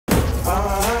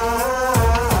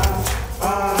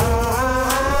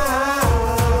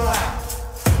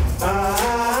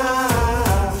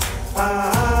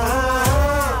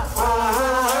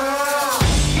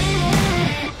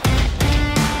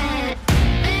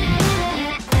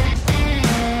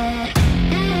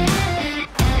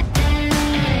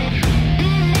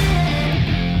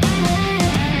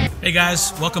Hey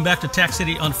guys, welcome back to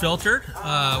Tac-City Unfiltered.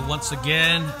 Once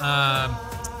again,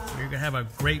 we're going to have a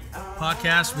great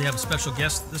podcast. We have a special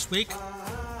guest this week,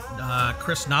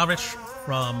 Chris Novritsch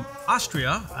from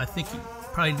Austria. I think he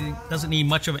probably doesn't need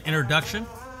much of an introduction.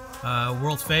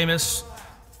 World famous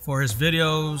for his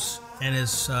videos and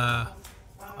his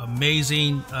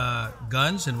amazing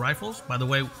guns and rifles. By the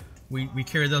way, we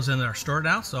carry those in our store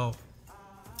now, so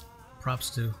props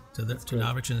to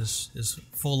Novritsch and his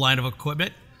full line of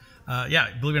equipment. Yeah,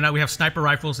 believe it or not, we have sniper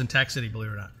rifles in Tac-City,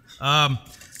 believe it or not.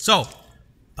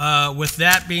 With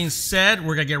that being said,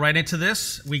 we're going to get right into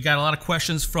this. We got a lot of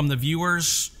questions from the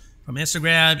viewers, from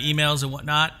Instagram, emails, and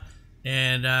whatnot.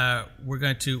 And we're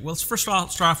going to, well, first of all,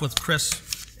 start off with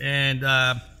Chris. And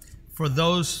for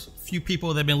those few people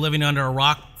that have been living under a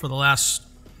rock for the last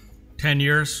 10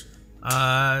 years,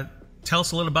 tell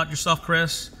us a little about yourself,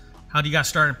 Chris. How do you got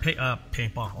started in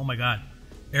paintball? Oh, my God.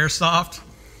 Airsoft.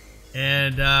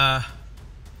 And give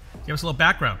us a little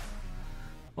background.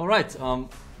 All right. Well,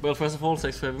 first of all,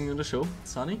 thanks for having me on the show,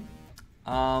 Sunny.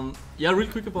 Yeah,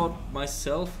 real quick about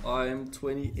myself. I'm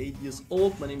 28 years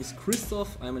old. My name is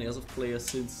Christoph. I'm an Airsoft player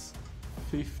since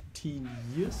 15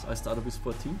 years. I started with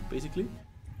 14, basically.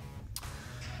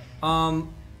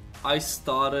 I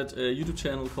started a YouTube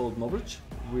channel called Novritsch,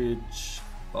 which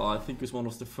I think is one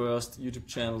of the first YouTube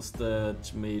channels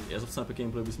that made Airsoft sniper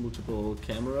gameplay with multiple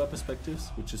camera perspectives,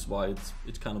 which is why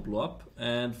it kind of blew up.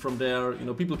 And from there, you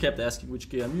know, people kept asking which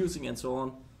gear I'm using and so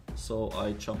on. So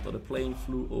I jumped on a plane,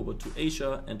 flew over to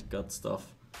Asia, and got stuff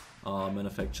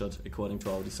manufactured according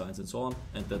to our designs and so on.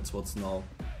 And that's what's now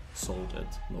sold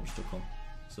at Novritsch.com.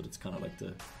 So that's kind of like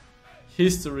the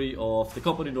history of the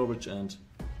company Novritsch and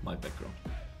my background.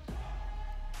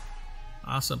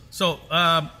 Awesome. So,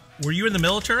 were you in the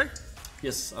military?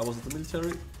 Yes, I was in the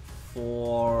military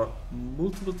for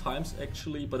multiple times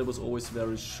actually, but it was always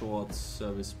very short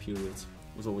service periods.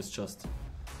 It was always just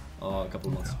a couple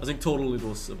of months. I think total it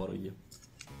was about a year.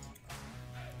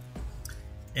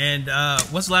 And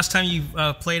when's the last time you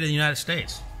played in the United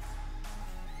States?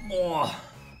 Oh,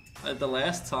 the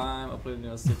last time I played in the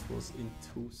United States was in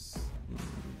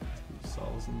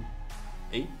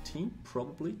 2018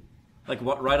 probably. Like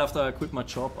right after I quit my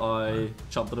job, I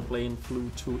jumped on a plane, flew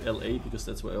to LA because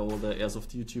that's where all the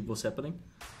Airsoft YouTube was happening.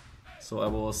 So I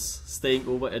was staying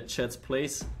over at Chad's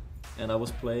place, and I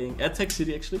was playing at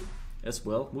Tac-City actually as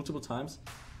well, multiple times.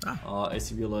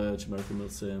 AC Village, American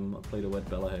Milsim, I played away at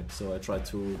Valor. So I tried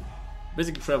to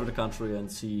basically travel the country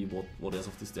and see what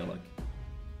Airsoft is there like.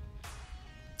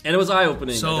 And it was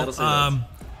eye-opening. So,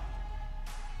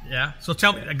 yeah. So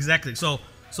tell me exactly. So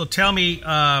tell me,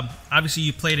 obviously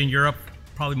you played in Europe,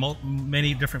 probably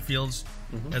many different fields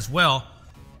as well.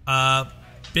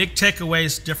 Big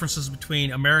takeaways, differences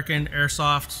between American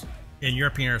Airsoft and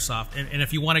European Airsoft. And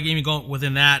if you want to even go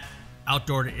within that,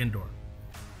 outdoor to indoor.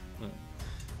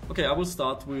 Okay, I will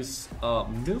start with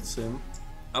Milsim.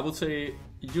 I would say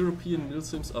European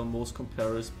Milsims are most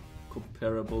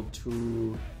comparable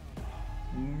to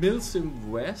Milsim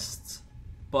West,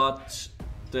 but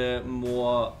the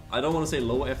more, I don't want to say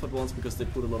low effort ones because they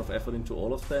put a lot of effort into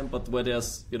all of them, but where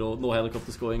there's, you know, no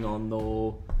helicopters going on,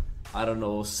 no, I don't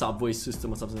know, subway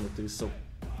system or something like this, so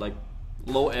like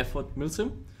low effort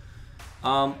Milsim.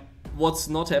 What's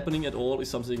not happening at all is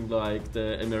something like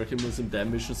the American Milsim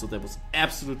Dam mission, so that was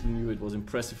absolutely new. It was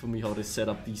impressive for me how they set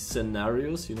up these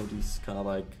scenarios, you know, these kind of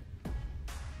like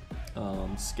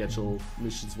scheduled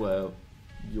missions where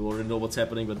you already know what's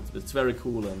happening, but it's very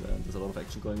cool and there's a lot of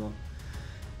action going on.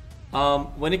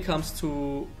 When it comes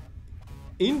to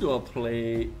indoor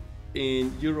play,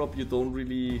 in Europe you don't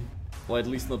really, or at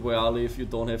least not where I live, you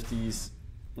don't have these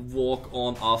walk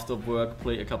on after work,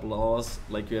 play a couple hours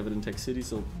like you have it in Tac-City,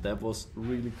 so that was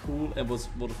really cool. And what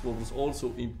was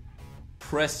also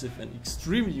impressive and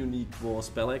extremely unique was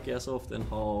Taccityairsoft and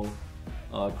how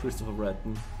Christopher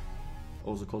Bratton,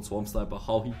 also called Swarm Sniper,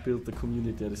 how he built the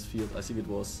community at his field. I think it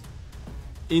was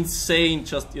insane,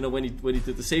 just, you know, when he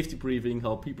did the safety briefing,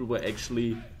 how people were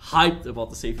actually hyped about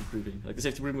the safety briefing. Like, the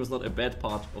safety briefing was not a bad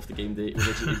part of the game day, it was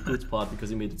actually a good part because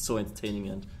he made it so entertaining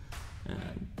and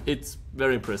it's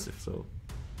very impressive. So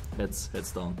heads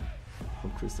down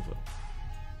from Christopher.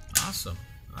 Awesome.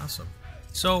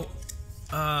 So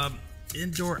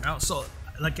indoor, out, so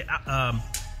like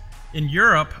in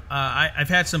Europe, I've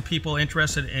had some people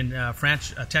interested in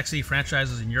Tac-City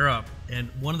franchises in Europe, and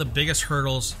one of the biggest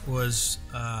hurdles was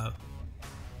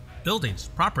buildings,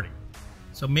 property.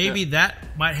 So maybe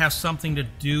that might have something to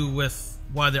do with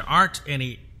why there aren't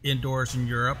any indoors in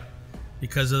Europe,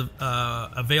 because of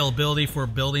availability for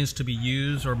buildings to be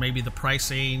used, or maybe the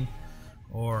pricing,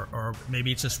 or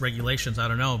maybe it's just regulations. I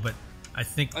don't know, but I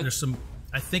think there's some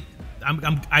I think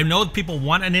I know that people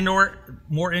want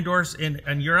more indoors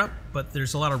in Europe, but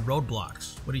there's a lot of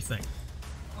roadblocks. What do you think?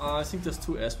 I think there's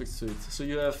two aspects to it. So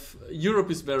you have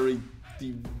Europe is very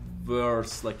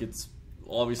diverse. Like it's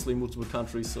obviously multiple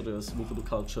countries, so there's multiple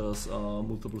cultures,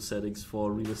 multiple settings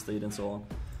for real estate and so on.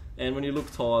 And when you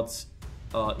look towards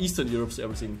Eastern Europe, so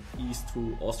everything east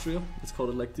to Austria, let's call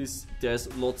it like this,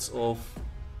 there's lots of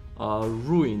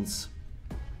ruins.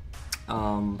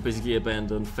 Basically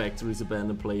abandoned factories,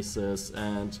 abandoned places,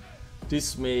 and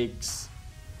this makes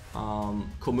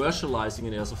commercializing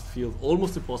an airsoft field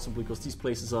almost impossible because these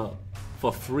places are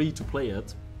for free to play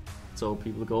at. So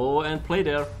people go and play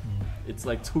there. It's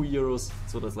like €2,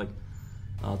 so that's like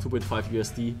 2.5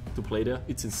 USD to play there.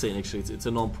 It's insane actually. It's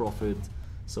a non-profit,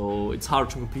 so it's hard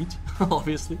to compete,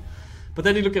 obviously. But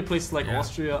then you look at places like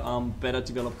Austria, better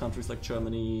developed countries like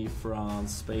Germany,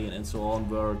 France, Spain, and so on,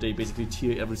 where they basically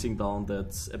tear everything down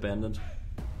that's abandoned.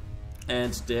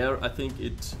 And there, I think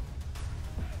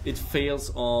it fails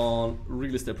on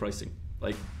real estate pricing.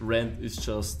 Like rent is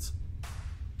just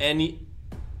as an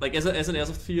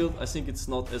airsoft field, I think it's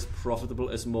not as profitable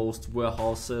as most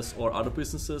warehouses or other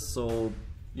businesses. So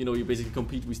you basically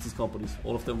compete with these companies.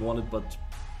 All of them want it, but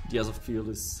the airsoft field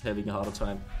is having a harder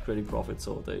time creating profit,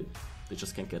 so they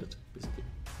just can't get it, basically.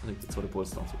 I think that's what it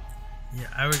boils down to.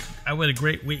 Yeah, I would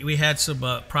agree. We had some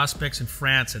prospects in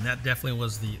France, and that definitely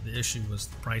was the issue, was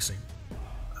the pricing.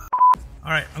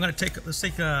 All right, let's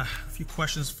take a few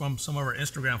questions from some of our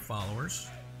Instagram followers.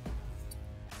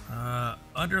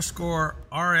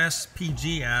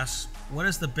 _RSPG asks, what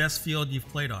is the best field you've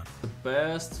played on? The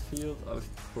best field I've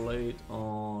played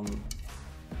on...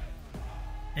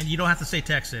 And you don't have to say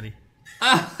Tac-City.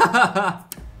 I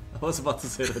was about to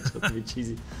say that just to be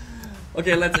cheesy.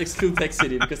 Okay, let's exclude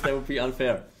Tac-City because that would be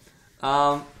unfair.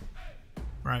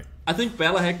 Right. I think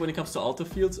Valor when it comes to outdoor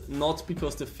fields, not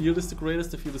because the field is the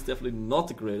greatest. The field is definitely not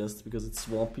the greatest because it's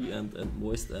swampy and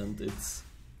moist and it's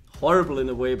horrible in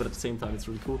a way, but at the same time it's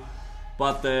really cool.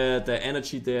 But the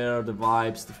energy there, the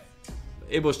vibes,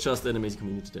 it was just an amazing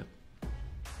community there.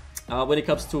 When it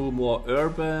comes to more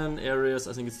urban areas,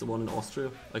 I think it's the one in Austria.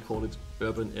 I call it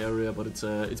urban area, but it's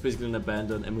basically an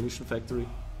abandoned ammunition factory,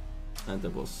 and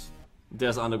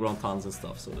there's underground tunnels and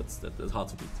stuff, so that's hard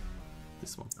to beat.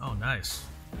 This one. Oh, nice.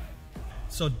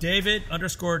 So David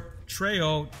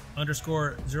 _Treo_06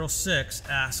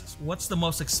 asks, what's the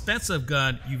most expensive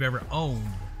gun you've ever owned?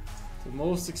 The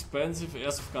most expensive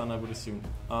airsoft gun, I would assume,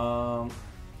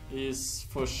 is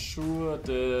for sure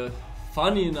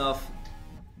funny enough,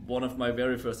 one of my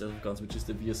very first airsoft guns, which is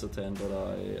the VSO10 that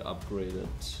I upgraded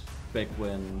back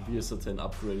when VSO10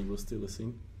 upgrading was still a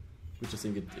thing, which I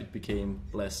think it became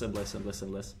less and less and less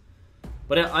and less.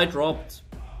 But yeah, I dropped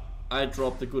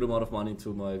a good amount of money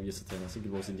into my VSO10. I think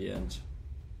it was in the end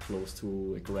close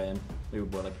to $1,000, maybe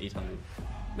about like 800,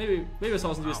 maybe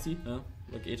 1,000 USD,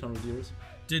 like 800 euros.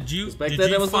 Did you find?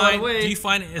 Do you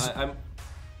find it?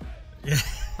 Yeah.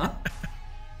 Huh?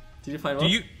 Did you find what?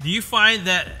 Do you find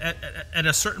that at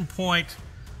a certain point,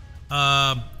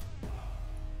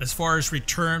 as far as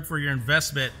return for your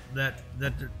investment, that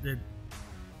they're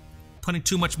putting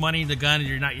too much money in the gun and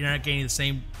you're not getting the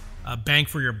same bang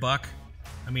for your buck?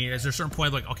 I mean, is there a certain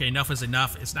point like, okay, enough is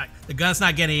enough? The gun's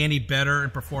not getting any better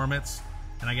in performance,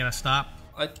 and I gotta stop.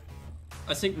 I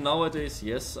think nowadays,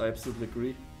 yes, I absolutely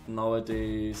agree.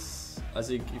 Nowadays, I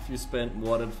think if you spend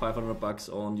more than $500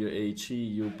 on your AHE,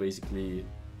 you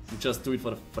just do it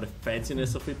for the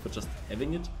fanciness of it, for just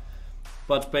having it.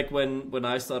 But back when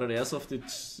I started airsoft,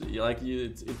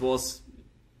 it was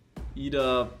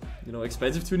either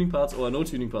expensive tuning parts or no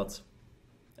tuning parts.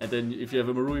 And then if you have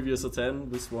a Marui VSO10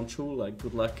 with one tool, like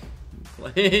good luck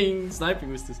playing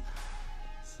sniping with this.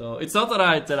 So it's not that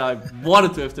I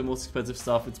wanted to have the most expensive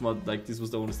stuff. It's more like this was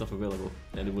the only stuff available,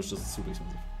 and it was just super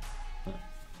expensive.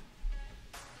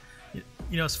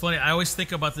 It's funny. I always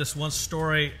think about this one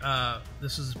story.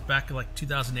 This is back in like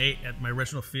 2008 at my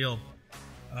original field.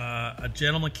 A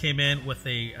gentleman came in with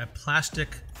a plastic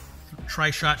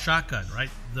tri-shot shotgun, right?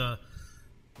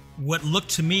 What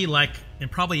looked to me like,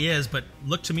 and probably is, but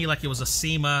looked to me like it was a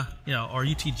SEMA, or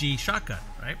UTG shotgun,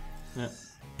 right? Yeah.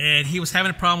 And he was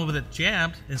having a problem with it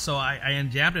jammed, and so I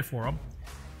unjammed it for him.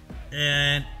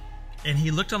 And he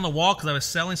looked on the wall because I was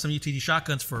selling some UTG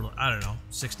shotguns for, I don't know,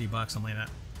 $60, something like that.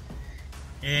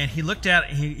 And he looked at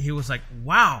it, and he was like,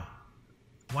 wow,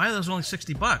 why are those only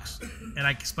 $60? And I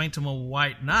explained to him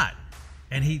why not.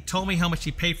 And he told me how much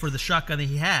he paid for the shotgun that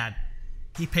he had.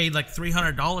 He paid like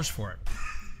 $300 for it.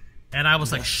 And I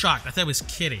was like shocked. I thought he was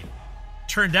kidding.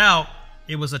 Turned out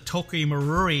it was a Tokai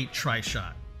Marui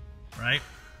tri-shot, right?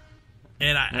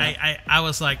 And I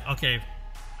was like, okay,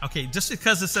 okay, just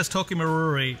because it says Toki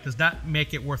Marui does not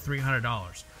make it worth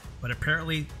 $300. But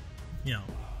apparently, you know,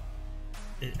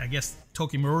 I guess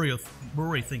Toki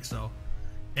Marui thinks so.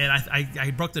 And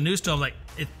I broke the news to him, like,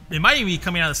 it might even be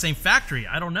coming out of the same factory.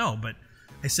 I don't know. But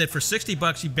I said for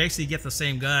 $60, you basically get the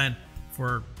same gun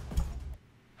for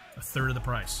a third of the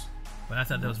price. But I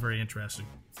thought that was very interesting.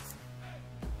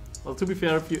 Well, to be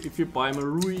fair, if you buy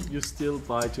Marui, you still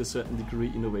buy to a certain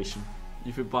degree innovation.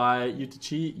 If you buy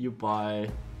UTG, you buy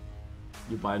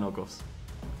knockoffs.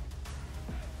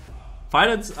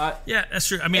 Finance, yeah, that's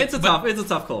true. I mean, it's a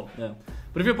tough call. Yeah,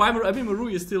 but if you buy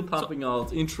Marui is still pumping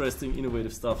out interesting,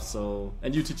 innovative stuff. So,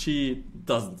 and UTG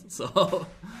doesn't. So,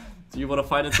 do you want to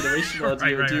finance innovation or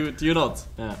do you not?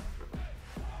 Yeah.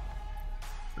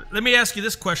 Let me ask you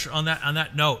this question on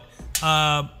that note.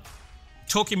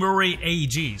 Toki Marui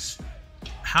AEGs.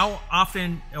 How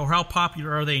often or how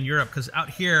popular are they in Europe? Because out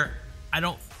here, I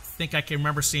don't think I can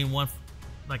remember seeing one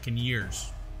like in years.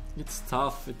 It's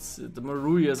tough. It's the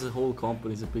Marui as a whole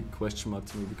company is a big question mark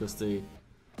to me because they.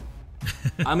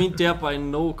 I mean, they have by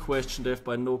no question the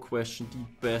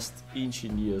best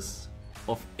engineers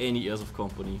of any airsoft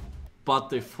company, but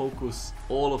they focus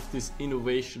all of this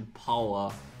innovation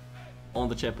power on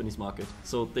the Japanese market.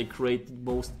 So they create the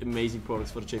most amazing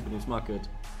products for the Japanese market.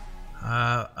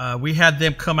 We had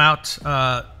them come out,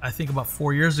 I think about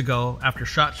 4 years ago after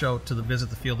SHOT Show to visit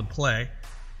the field and play,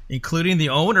 including the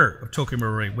owner of Toki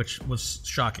Marui, which was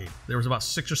shocking. There was about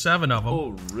 6 or 7 of them.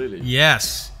 Oh, really?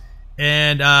 Yes.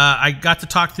 And I got to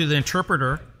talk to the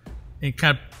interpreter and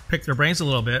kind of pick their brains a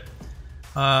little bit.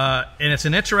 And it's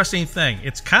an interesting thing.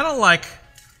 It's kind of like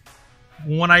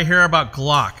when I hear about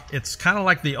Glock, it's kind of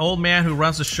like the old man who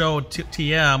runs the show,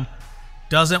 TM,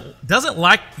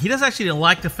 doesn't actually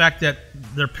like the fact that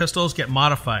their pistols get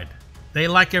modified. They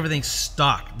like everything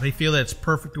stock. They feel that it's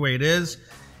perfect the way it is.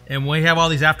 And when we have all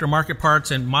these aftermarket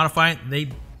parts and modifying,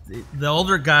 the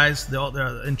older guys,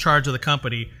 they're in charge of the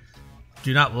company,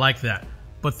 do not like that.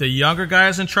 But the younger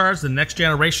guys in charge, the next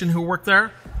generation who work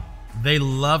there, they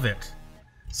love it.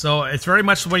 So it's very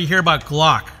much what you hear about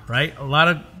Glock, right? A lot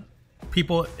of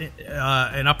people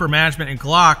in upper management in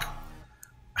Glock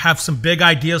have some big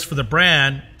ideas for the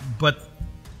brand, but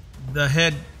the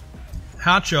head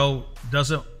honcho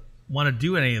doesn't want to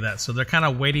do any of that. So they're kind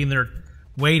of waiting.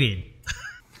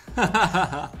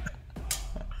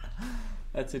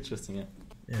 That's interesting, yeah.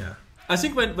 Yeah. I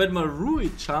think when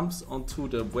Marui jumps onto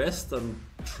the Western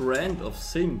trend of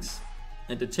things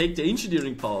and they take the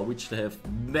engineering power, which they have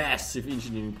massive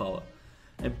engineering power,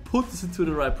 and put this into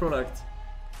the right product,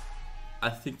 I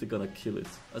think they're gonna kill it.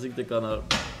 I think they're gonna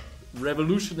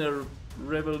revolutionize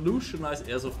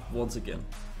airsoft once again.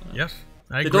 Yes,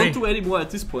 I agree. They don't do any more at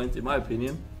this point, in my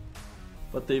opinion,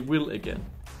 but they will again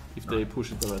if they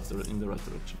push it in the right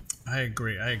direction. I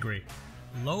agree.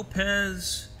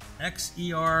 Lopez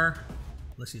XER,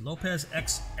 let's see, Lopez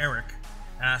X Eric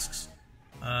asks,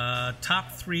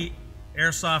 top 3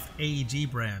 Airsoft AEG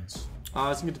brands.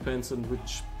 I think it depends on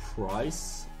which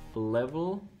price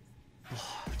level.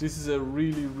 This is a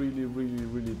really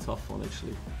tough one,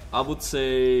 actually. I would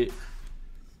say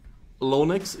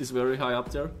Lonex is very high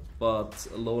up there, but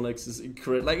Lonex is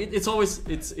incredible. Like it's a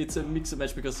mix and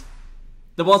match because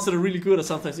the ones that are really good are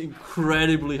sometimes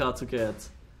incredibly hard to get.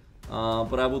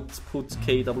 But I would put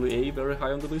KWA very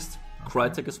high on the list.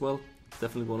 Crytek as well,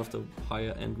 definitely one of the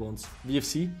higher end ones.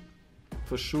 VFC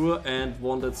for sure, and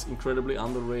one that's incredibly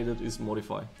underrated is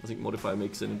Modify. I think Modify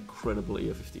makes an incredible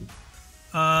AR-15.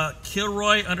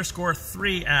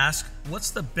 Kilroy_3 asks,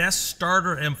 what's the best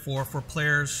starter M4 for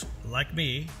players like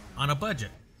me on a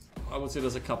budget? I would say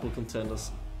there's a couple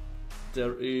contenders.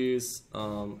 There is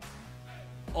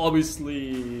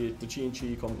obviously the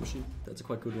G&G Combat Machine. That's a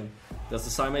quite good one. There's the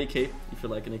Cyma AK, if you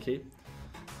like an AK.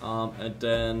 And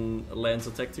then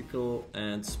Lancer Tactical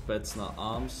and Spetsna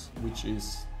Arms, which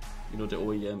is, you know, the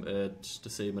OEM at the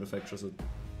same manufacturer, so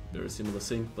very similar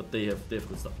thing, but they have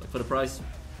good stuff. Like for the price,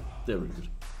 they're really good.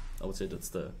 I would say that's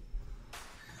the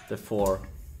four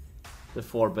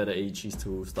better AEGs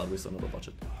to start with on a low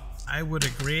budget. I would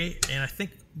agree, and I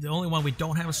think the only one we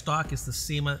don't have in stock is the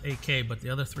SEMA AK, but the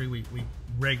other 3 we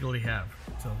regularly have.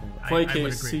 So for AK, I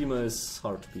would agree. SEMA is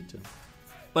hard to beat.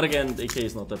 But again, the AK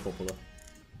is not that popular.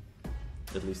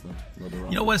 At least not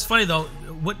around. You know what's funny though?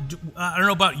 I don't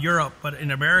know about Europe, but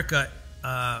in America,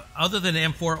 other than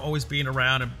M4 always being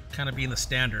around and kind of being the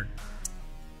standard,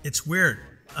 it's weird.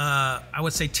 I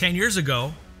would say 10 years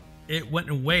ago, it went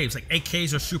in waves. Like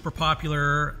AKs are super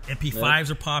popular, MP5s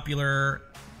are popular,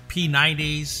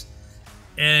 P90s,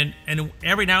 and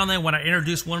every now and then when I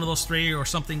introduce one of those 3 or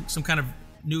something, some kind of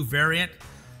new variant,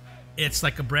 it's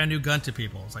like a brand new gun to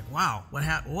people. It's like, wow, what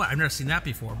happened? What? I've never seen that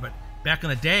before. But back in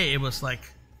the day, it was like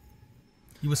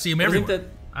you would see them everywhere.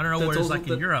 I don't know what it's like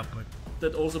in Europe, but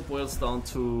that also boils down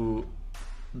to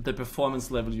the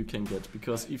performance level you can get.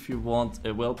 Because if you want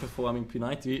a well-performing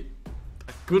P90,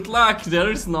 good luck. There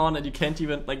is none, and you can't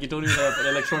even you don't even have an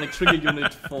electronic trigger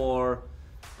unit for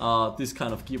this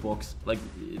kind of gearbox. Like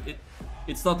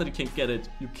it's not that you can't get it;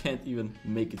 you can't even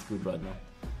make it good right now.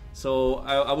 So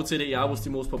I would say the AR was the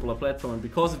most popular platform, and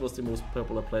because it was the most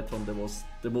popular platform, there was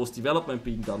the most development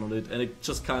being done on it, and it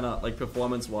just kind of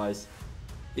performance-wise,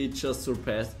 it just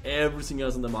surpassed everything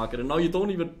else in the market. And now you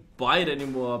don't even buy it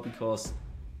anymore because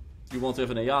you want to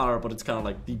have an AR, but it's kind of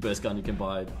like the best gun you can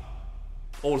buy,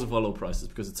 also for low prices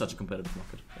because it's such a competitive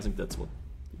market. I think that's what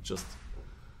it just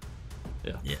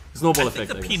snowball effect.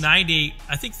 The P90,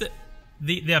 I think that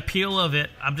the appeal of it,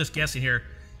 I'm just guessing here,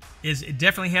 is it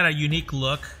definitely had a unique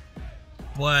look.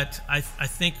 But I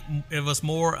think it was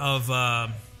more of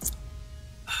a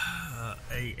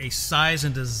size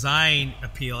and design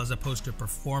appeal as opposed to a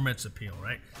performance appeal,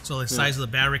 right? So the size of the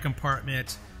battery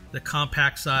compartment, the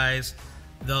compact size,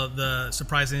 the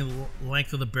surprising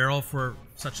length of the barrel for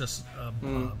such a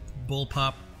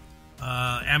bullpup,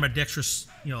 ambidextrous,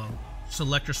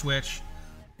 selector switch.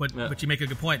 But you make a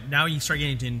good point. Now you start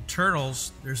getting into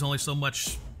internals. There's only so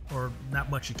much or not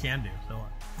much you can do. So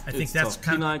I think that's tough.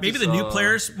 Kind of maybe the new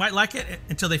players might like it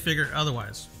until they figure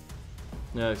otherwise.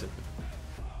 Yeah, exactly.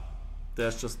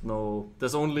 There's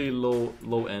only low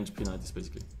end P90s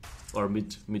basically, or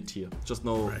mid tier. Just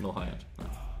no high end. No.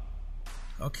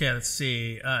 Okay, let's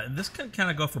see. This can kind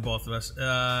of go for both of us.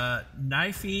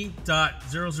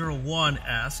 Knifey.001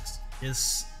 asks,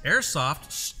 is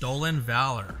Airsoft stolen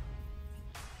valor?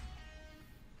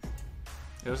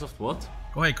 Airsoft what?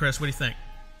 Go ahead, Chris. What do you think?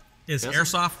 Is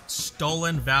Airsoft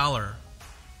stolen valor?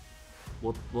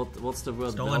 What's the word?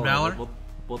 Stolen valor?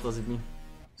 What does it mean?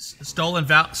 Stolen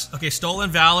valor. Okay, stolen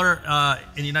valor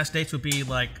in the United States would be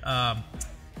like,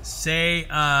 say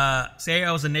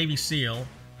I was a Navy SEAL,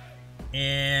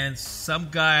 and some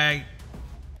guy.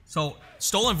 So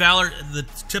stolen valor, the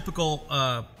typical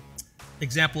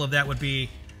example of that would be,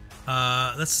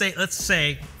 let's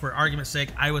say for argument's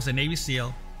sake, I was a Navy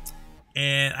SEAL,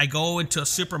 and I go into a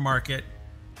supermarket.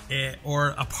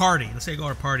 Or a party. Let's say I go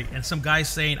to a party, and some guy's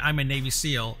saying I'm a Navy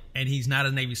SEAL, and he's not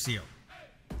a Navy SEAL,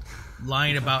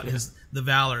 lying about the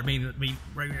valor. I mean, you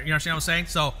understand what I'm saying?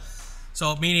 So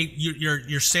meaning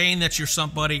you're saying that you're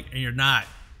somebody, and you're not.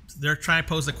 They're trying to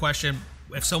pose the question: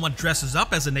 if someone dresses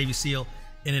up as a Navy SEAL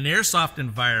in an airsoft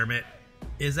environment,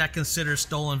 is that considered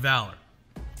stolen valor?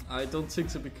 I don't think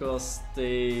so, because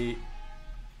they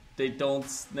don't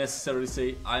necessarily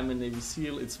say I'm a Navy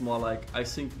SEAL. It's more like I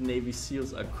think Navy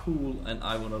SEALs are cool and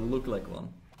I want to look like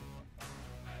one.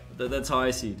 That's how I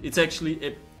see it. It's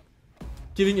actually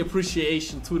giving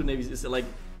appreciation to the Navy SEAls. It's like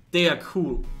they are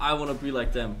cool. I want to be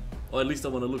like them, or at least I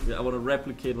want to look. I want to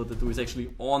replicate what they do. It's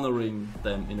actually honoring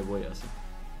them in a way. I think.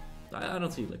 I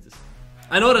don't see it like this.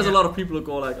 I know there's a lot of people who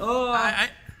go like, oh.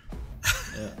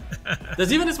 Yeah.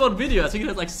 There's even this one video. I think it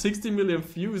has like 60 million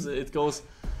views. It goes,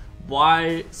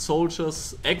 why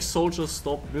ex-soldiers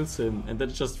stopped Milsim, and then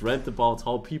just rant about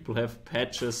how people have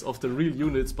patches of the real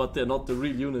units, but they're not the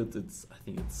real unit. I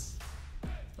think it's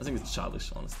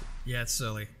childish, honestly. Yeah, it's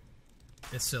silly.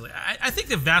 It's silly. I think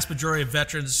the vast majority of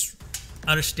veterans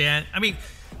understand. I mean,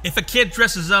 if a kid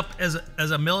dresses up as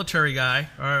a military guy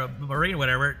or a Marine or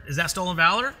whatever, is that stolen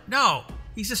valor? No,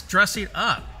 he's just dressing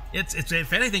up. It's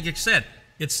if anything, like you said,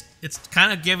 it's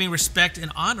kind of giving respect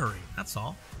and honoring. That's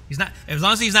all. He's not, as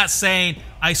long as he's not saying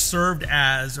I served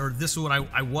as, or this is what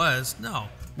I was. No,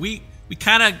 we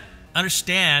kind of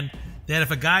understand that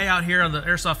if a guy out here on the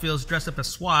airsoft field is dressed up as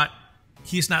SWAT,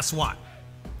 he's not SWAT.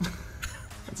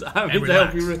 I mean,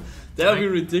 that would be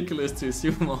ridiculous to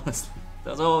assume, honestly.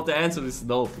 So the answer is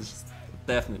no. It's just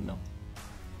definitely no.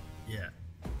 Yeah.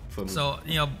 So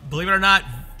believe it or not,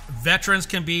 veterans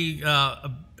can be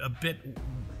a bit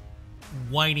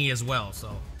whiny as well.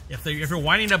 So. If you're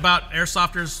whining about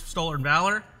airsofters' stolen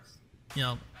valor,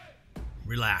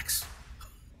 relax.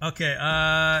 Okay,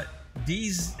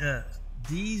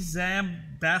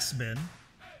 Dzambasman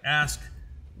asked,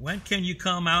 when can you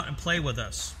come out and play with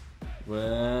us?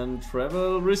 When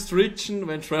travel restrictions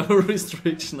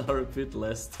are a bit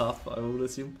less tough, I would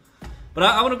assume. But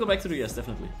I want to go back to the US,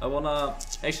 definitely. I want to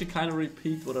actually kind of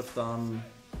repeat what I've done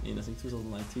in, I think,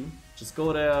 2019. Just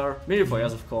go there, maybe for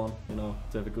Airsoft Con, to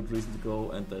have a good reason to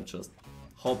go, and then just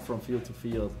hop from field to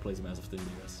field, play some Airsoft in the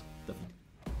US, definitely.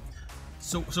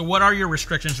 So what are your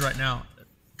restrictions right now,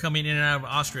 coming in and out of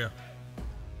Austria?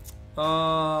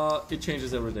 It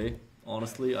changes every day.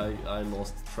 Honestly, I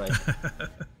lost track.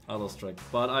 I lost track.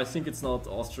 But I think it's not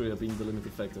Austria being the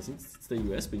limiting factor. I think it's the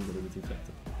US being the limiting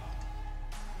factor.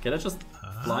 Can I just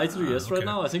fly to the US right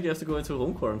now? I think you have to go into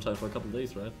home quarantine for a couple of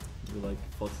days, right? You're like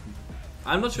 14.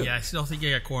 I'm not sure. Yeah, I still think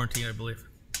you got quarantine, I believe.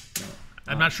 No.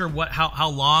 I'm not sure how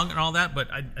long and all that, but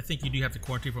I think you do have to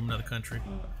quarantine from another country.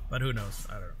 But who knows?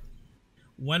 I don't know.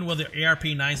 When will the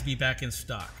ARP9s be back in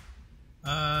stock?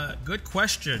 Good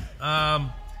question.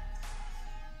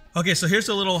 Okay, so here's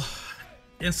a little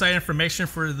inside information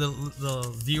for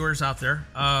the viewers out there.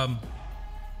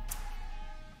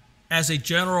 As a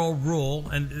general rule,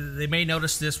 and they may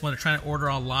notice this when they're trying to order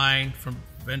online from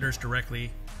vendors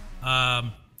directly,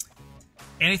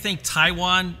 anything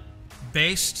Taiwan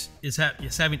based is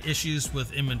having issues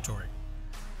with inventory.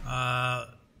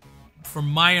 From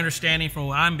my understanding, from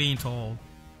what I'm being told,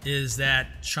 is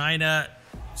that China,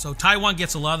 so Taiwan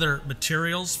gets a lot of their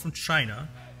materials from China,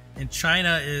 and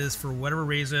China is, for whatever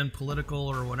reason, political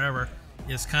or whatever,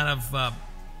 is kind of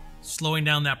slowing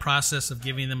down that process of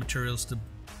giving the materials to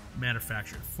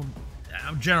manufacture.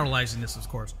 I'm generalizing this, of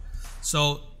course.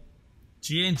 So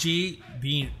G&G,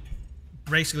 being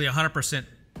basically 100%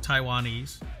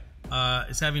 Taiwanese,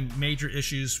 is having major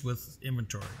issues with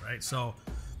inventory, right? So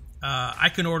I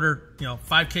can order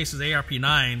 5 cases of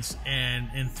ARP9s, and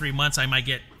in 3 months I might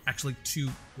get actually 2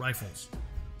 rifles.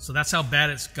 So that's how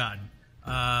bad it's gotten.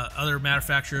 Other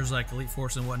manufacturers like Elite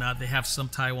Force and whatnot, they have some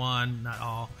Taiwan, not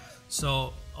all.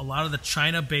 So a lot of the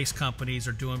China-based companies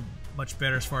are doing much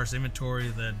better as far as inventory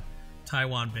than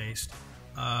Taiwan-based.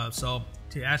 So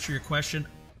to answer your question,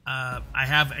 I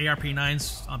have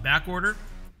ARP9s on back order.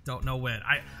 Don't know when.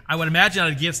 I would imagine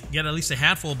I'd get at least a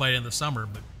handful by the end of the summer,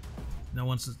 but no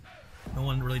one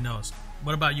really knows.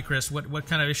 What about you, Chris? What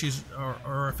kind of issues,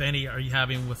 or if any, are you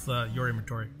having with your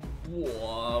inventory?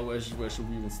 Wow, where should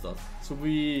we even start? So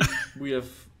we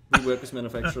work with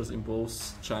manufacturers in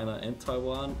both China and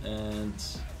Taiwan, and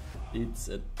it's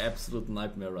an absolute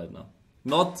nightmare right now.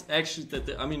 Not actually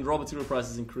I mean, raw material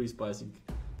prices increased by, I think,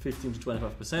 15 to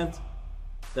 25%.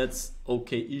 That's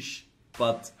okay-ish,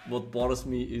 but what bothers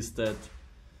me is that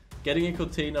getting a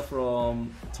container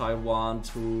from Taiwan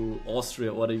to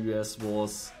Austria or the US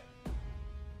was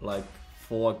like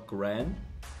 $4,000,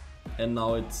 and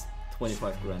now it's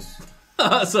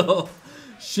 $25,000. So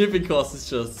shipping cost is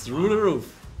just through the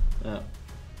roof. Yeah.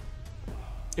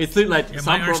 It's like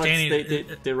some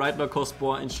products they right now cost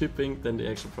more in shipping than the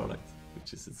actual product,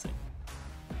 which is insane.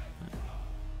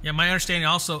 Yeah, my understanding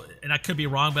also, and I could be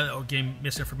wrong, but or getting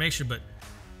misinformation, but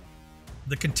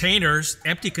the containers,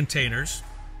 empty containers,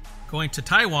 going to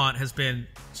Taiwan has been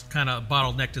kind of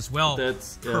bottlenecked as well,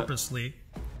 purposely.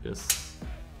 Yeah. Yes.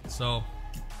 So,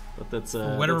 but that's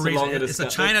for whatever reason, it's a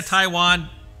China-Taiwan.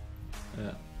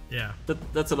 Yeah. Yeah.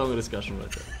 That's a longer discussion right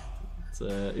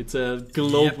there. It's a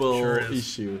global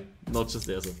issue, not just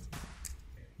Airsoft.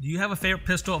 Do you have a favorite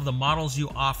pistol of the models you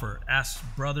offer? Asks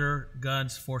Brother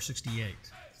Guns 468.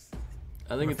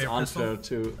 I think it's unfair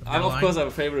too. Of course, I have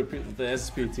a favorite pistol. The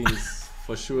SSP-18 is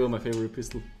for sure my favorite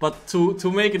pistol. But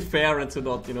to make it fair and to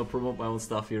not promote my own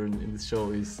stuff here in this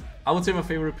show, is I would say my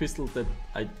favorite pistol that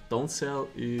I don't sell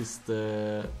is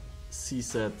the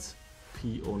CZ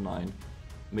P09,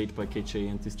 made by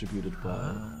KJ and distributed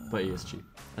by ASG.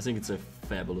 I think it's a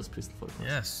fabulous pistol for the class.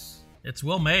 Yes, it's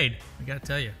well made. I gotta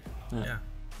tell you. Yeah.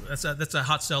 That's a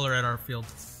hot seller at our field.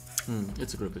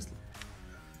 It's a great pistol.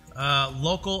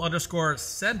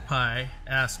 Local_senpai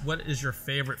asks, what is your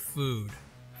favorite food?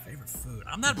 Favorite food?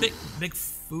 I'm not a big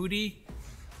foodie.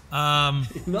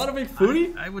 Not a big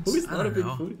foodie? Who's not a big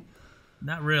foodie?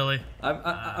 Not really.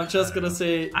 I'm just gonna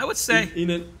say. I would say.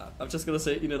 I'm just gonna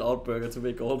say In-N-Out Burger to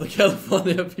make all the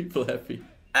California people happy.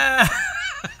 And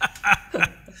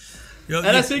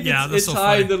I think it's so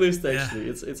high in the list actually.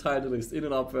 Yeah. It's high in the list.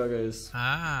 In-N-Out Burger is.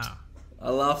 I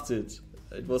loved it.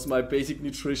 It was my basic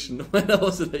nutrition when I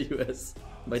was in the US.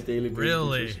 My daily basic nutrition.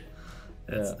 Really?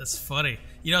 That's funny.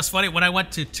 It's funny. When I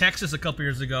went to Texas a couple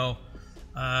years ago,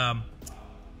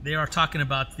 they are talking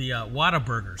about the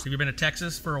Whataburgers. Have you been to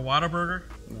Texas for a Whataburger?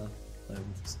 No, I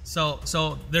haven't.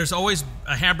 So there's always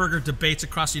a hamburger debates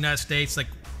across the United States, like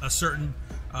a certain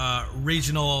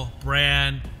regional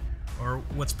brand or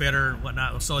what's better and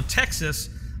whatnot. So in Texas,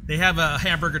 they have a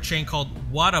hamburger chain called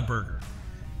Whataburger.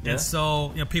 Yeah. And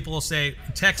so, people will say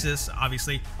in Texas,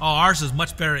 obviously, ours is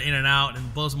much better than In-N-Out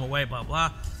and blows them away, blah,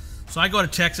 blah. So I go to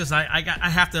Texas, I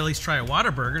have to at least try a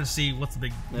Whataburger to see what the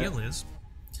big deal is.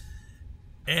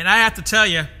 And I have to tell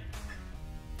you,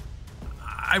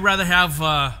 I'd rather have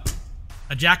a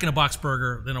Jack in the Box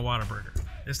burger than a Whataburger.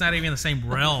 It's not even in the same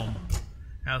realm.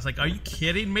 I was like, are you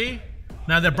kidding me?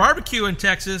 Now, their barbecue in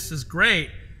Texas is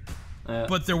great,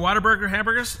 but their Whataburger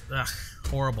hamburgers,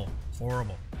 horrible.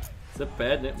 It's a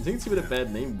bad name. I think it's even a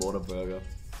bad name, Waterburger.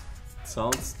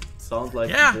 Sounds like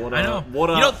water, I know.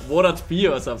 watered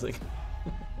beer or something.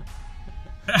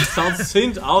 It sounds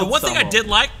thinned out. The one thing somehow. I did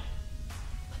like,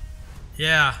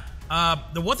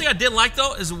 the one thing I did like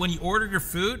though is when you ordered your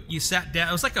food, you sat down.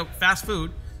 It was like a fast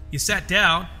food. You sat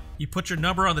down, you put your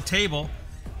number on the table,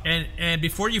 and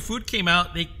before your food came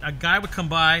out, a guy would come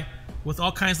by with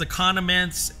all kinds of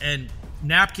condiments and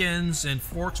napkins and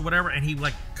forks, whatever, and he would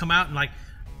like come out and like,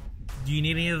 do you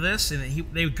need any of this? And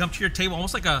they would come to your table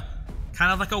almost like a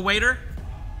kind of like a waiter.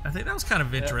 I think that was kind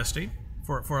of interesting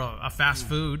for a fast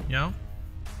food, you know.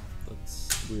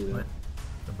 That's weird.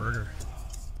 The burger.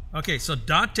 Okay, so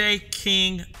Dante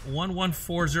King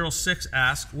 11406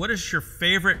 asks, what is your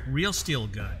favorite real steel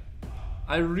gun?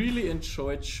 I really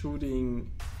enjoyed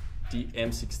shooting the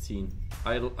M16.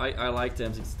 I like the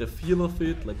M16. The feel of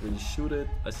it, like when you shoot it,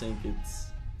 I think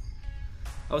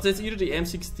I would say it's either the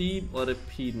M16 or the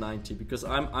P90 because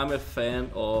I'm a fan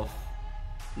of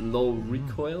low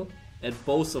recoil, and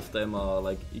both of them are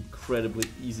like incredibly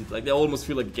easy. Like they almost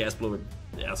feel like a gas blow with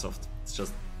the Airsoft. It's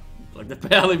just like they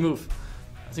barely move.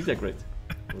 I think they're great.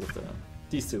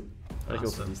 These two. I go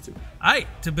for these two.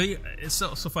 It's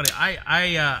so funny.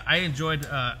 I enjoyed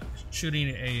shooting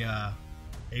a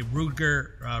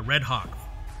Ruger Red Hawk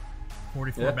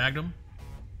 44 Magnum.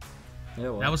 Yeah,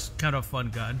 well. That was kind of a fun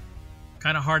gun.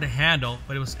 Kind of hard to handle,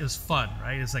 but it was fun,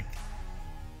 right? It's like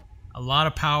a lot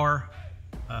of power.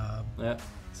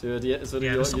 So there's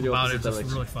something about it. It's just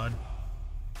really fun.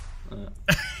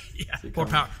 More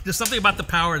power. There's something about the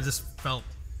power that just felt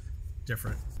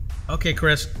different. Okay,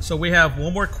 Chris. So we have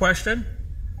one more question,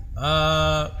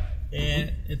 and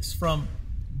it's from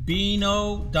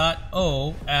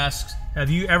Bino.o asks, have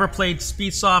you ever played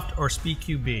Speedsoft or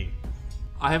SpeedQB?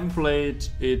 I haven't played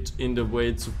it in the way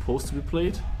it's supposed to be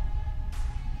played.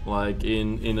 Like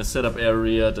in a setup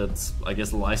area that's, I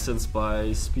guess, licensed by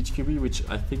SpeedQB, which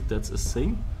I think that's a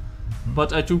thing.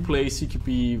 But I do play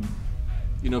CQB,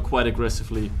 quite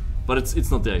aggressively. But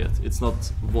it's not there yet. It's not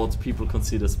what people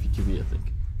consider SpeedQB, I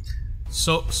think.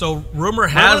 So rumor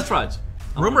has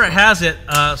it.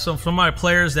 So from my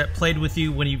players that played with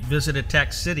you when you visited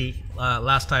Tac-City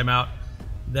last time out,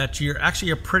 that you're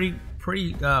actually a pretty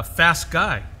fast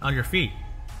guy on your feet.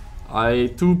 I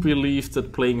do believe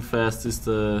that playing fast is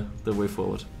the way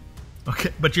forward. Okay,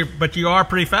 but you are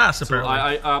pretty fast apparently. So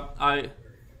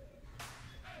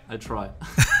I try.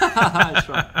 I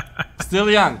try. Still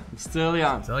young.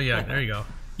 There you go.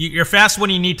 You're fast when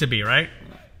you need to be, right?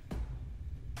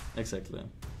 Exactly.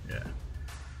 Yeah.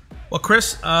 Well,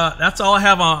 Chris, that's all I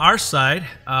have on our side.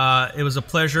 It was a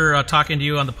pleasure talking to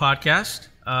you on the podcast.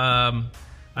 I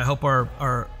hope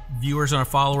our viewers and our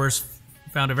followers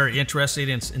found it very interesting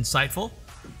and insightful.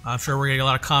 I'm sure we're getting a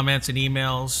lot of comments and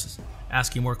emails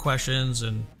asking more questions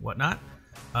and whatnot.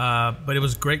 But it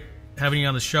was great having you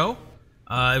on the show.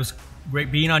 It was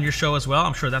great being on your show as well.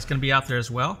 I'm sure that's going to be out there as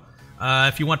well.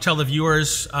 If you want to tell the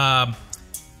viewers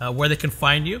where they can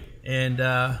find you and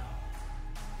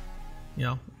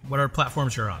what other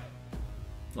platforms you're on.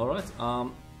 All right.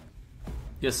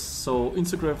 Yes, so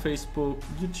Instagram, Facebook,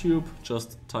 YouTube,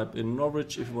 just type in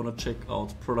Novritsch if you want to check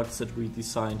out products that we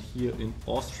design here in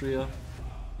Austria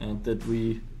and that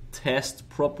we test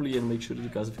properly and make sure that you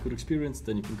guys have a good experience.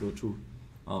 Then you can go to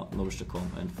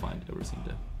Novritsch.com and find everything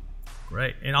there.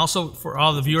 Great. And also for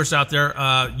all the viewers out there,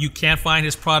 you can find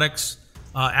his products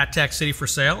at Tac-City for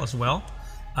sale as well.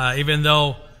 Even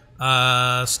though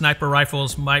sniper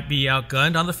rifles might be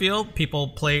outgunned on the field, people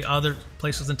play other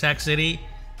places in Tac-City.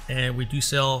 And we do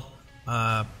sell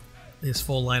his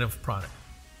full line of product.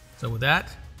 So with that,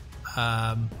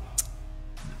 I'll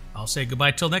say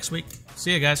goodbye till next week.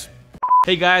 See you guys.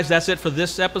 Hey guys, that's it for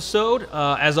this episode.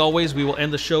 As always, we will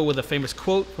end the show with a famous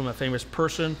quote from a famous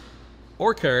person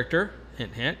or character.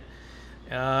 Hint, hint.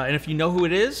 And if you know who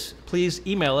it is, please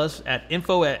email us at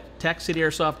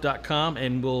info@Taccityairsoft.com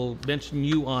and we'll mention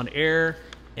you on air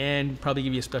and probably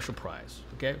give you a special prize.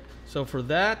 Okay? So for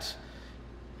that,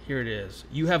 here it is.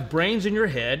 You have brains in your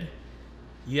head.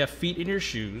 You have feet in your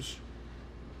shoes.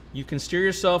 You can steer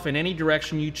yourself in any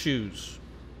direction you choose.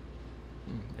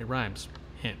 It rhymes.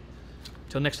 Hint.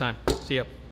 Till next time. See ya.